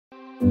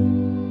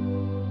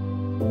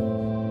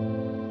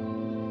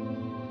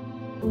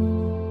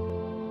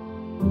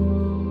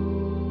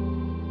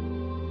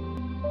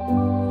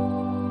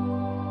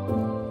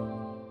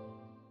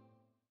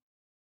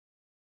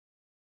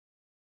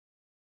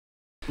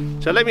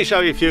So let me show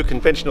you a few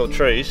conventional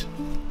trees.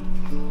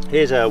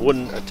 Here's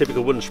a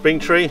typical wooden spring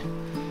tree.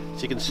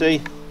 As you can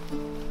see,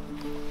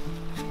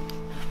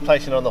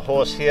 placing it on the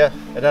horse here,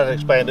 and as I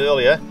explained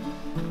earlier,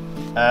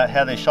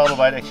 how the shoulder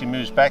blade actually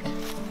moves back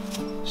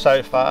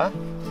so far,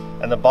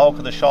 and the bulk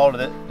of the shoulder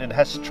that it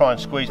has to try and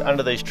squeeze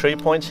under these tree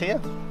points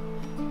here.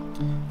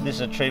 This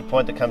is a tree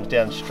point that comes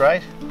down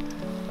straight,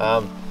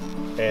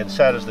 and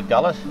so does the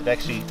gullet.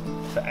 Actually,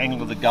 the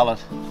angle of the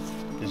gullet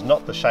is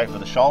not the shape of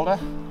the shoulder.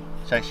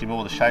 It's actually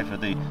more the shape of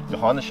the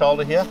behind the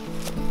shoulder here.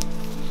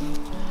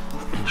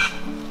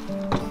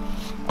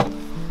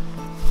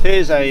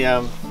 Here's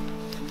a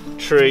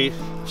tree,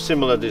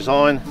 similar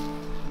design,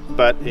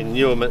 but in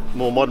newer,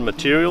 more modern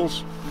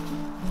materials.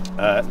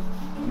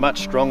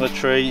 Much stronger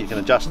tree. You can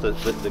adjust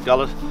the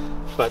gullet,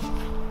 but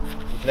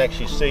you can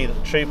actually see that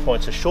the tree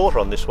points are shorter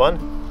on this one.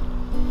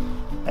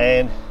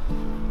 And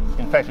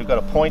in fact, we've got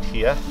a point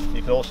here.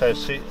 You can also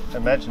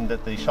imagine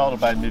that the shoulder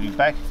blade moving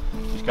back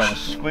is going to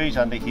squeeze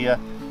under here,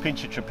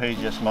 pinch your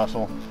trapezius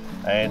muscle,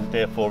 and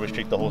therefore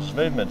restrict the horse's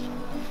movement.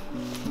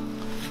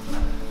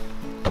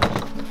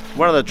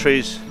 One of the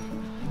trees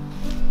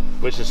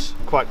which is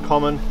quite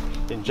common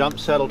in jump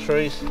saddle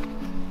trees,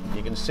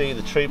 you can see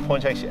the tree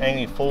point actually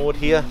angling forward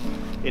here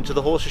into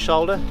the horse's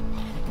shoulder.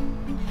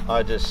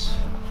 I just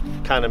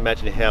can't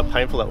imagine how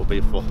painful that will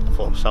be for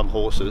some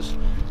horses,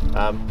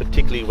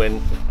 particularly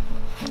when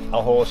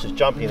a horse is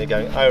jumping and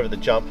going over the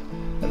jump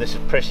and this is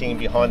pressing in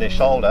behind their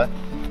shoulder.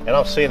 And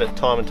I've seen it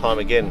time and time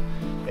again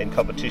in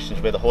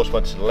competitions where the horse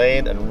wants to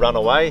land and run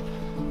away,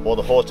 or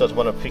the horse doesn't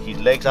want to pick his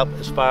legs up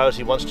as far as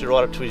he wants to,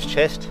 right up to his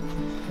chest.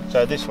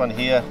 So this one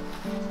here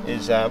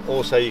is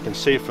also, you can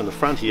see from the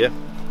front here,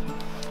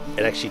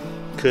 it actually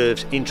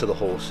curves into the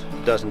horse.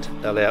 It doesn't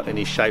allow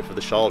any shape of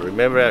the shoulder.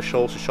 Remember, our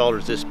horse's shoulder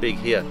is this big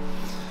here.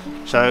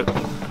 So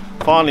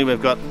finally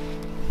we've got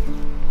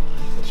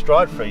a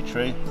stride-free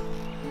tree,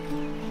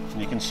 and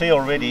you can see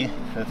already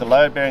that the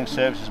load-bearing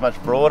surface is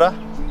much broader.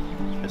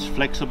 It's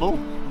flexible,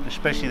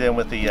 especially then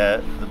with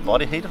the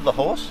body heat of the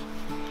horse,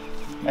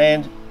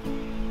 and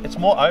it's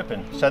more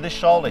open. So this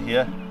shoulder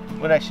here,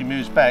 when it actually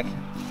moves back,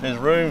 there's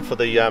room for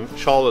the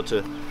shoulder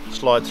to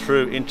slide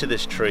through into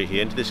this tree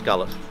here, into this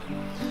gullet.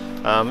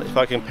 If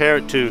I compare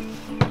it to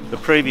the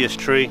previous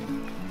tree,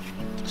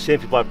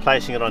 simply by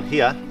placing it on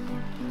here,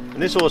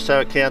 and this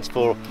also accounts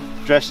for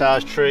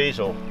dressage trees,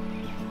 or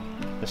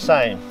the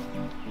same,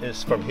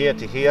 is from here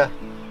to here.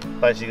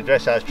 Basically, a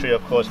dressage tree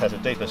of course has a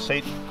deeper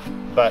seat,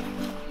 but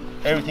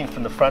everything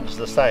from the front is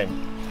the same.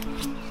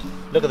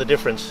 Look at the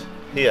difference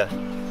here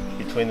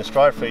between the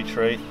stride-free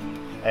tree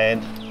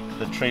and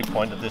the tree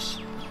point of this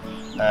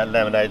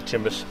laminated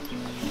timbrous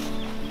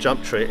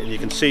jump tree. And you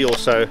can see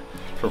also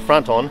from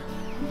front on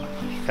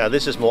how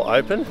this is more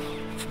open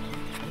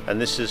and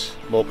this is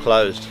more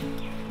closed,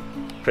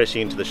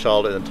 pressing into the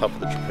shoulder and the top of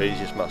the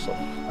trapezius muscle.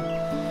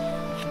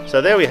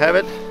 So there we have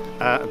it,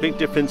 a big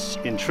difference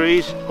in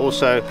trees.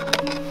 Also,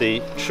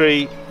 the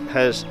tree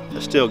has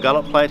a steel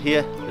gullet plate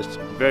here. It's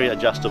very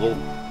adjustable,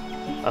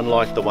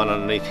 unlike the one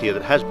underneath here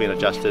that has been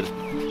adjusted,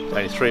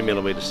 only 3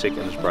 millimeters thick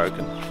and is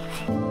broken.